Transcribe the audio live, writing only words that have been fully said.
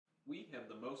we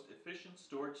have the most efficient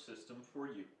storage system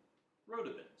for you,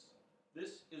 Rotabins.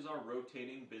 This is our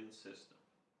rotating bin system.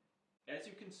 As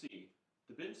you can see,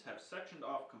 the bins have sectioned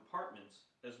off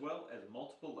compartments as well as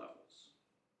multiple levels.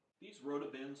 These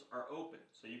Rotabins are open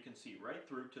so you can see right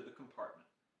through to the compartment.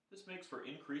 This makes for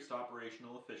increased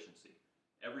operational efficiency.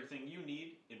 Everything you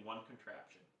need in one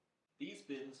contraption. These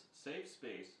bins save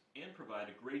space and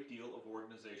provide a great deal of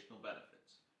organizational benefits.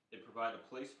 They provide a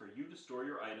place for you to store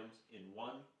your items in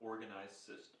one organized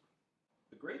system.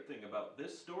 The great thing about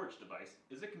this storage device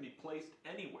is it can be placed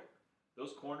anywhere.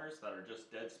 Those corners that are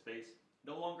just dead space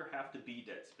no longer have to be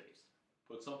dead space.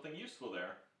 Put something useful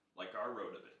there, like our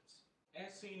Rotabins.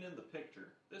 As seen in the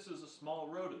picture, this is a small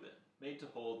Rotabin made to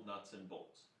hold nuts and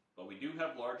bolts, but we do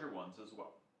have larger ones as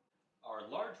well. Our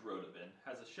large Rotabin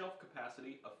has a shelf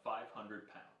capacity of 500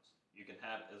 pounds. You can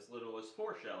have as little as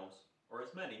 4 shelves or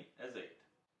as many as 8.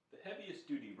 The heaviest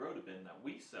duty Rotabin that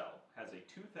we sell has a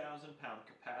 2,000 pound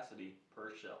capacity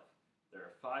per shelf. There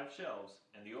are 5 shelves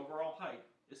and the overall height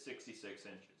is 66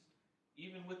 inches.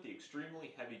 Even with the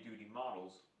extremely heavy duty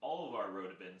models, all of our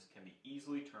Rotabins can be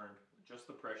easily turned with just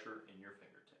the pressure in your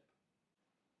fingertip.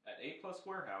 At A+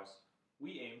 Warehouse,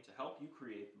 we aim to help you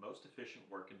create the most efficient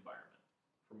work environment.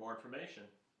 For more information,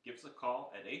 give us a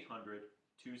call at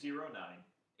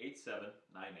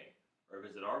 800-209-8798 or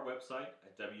visit our website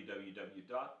at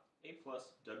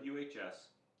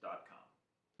www.apluswhs.com.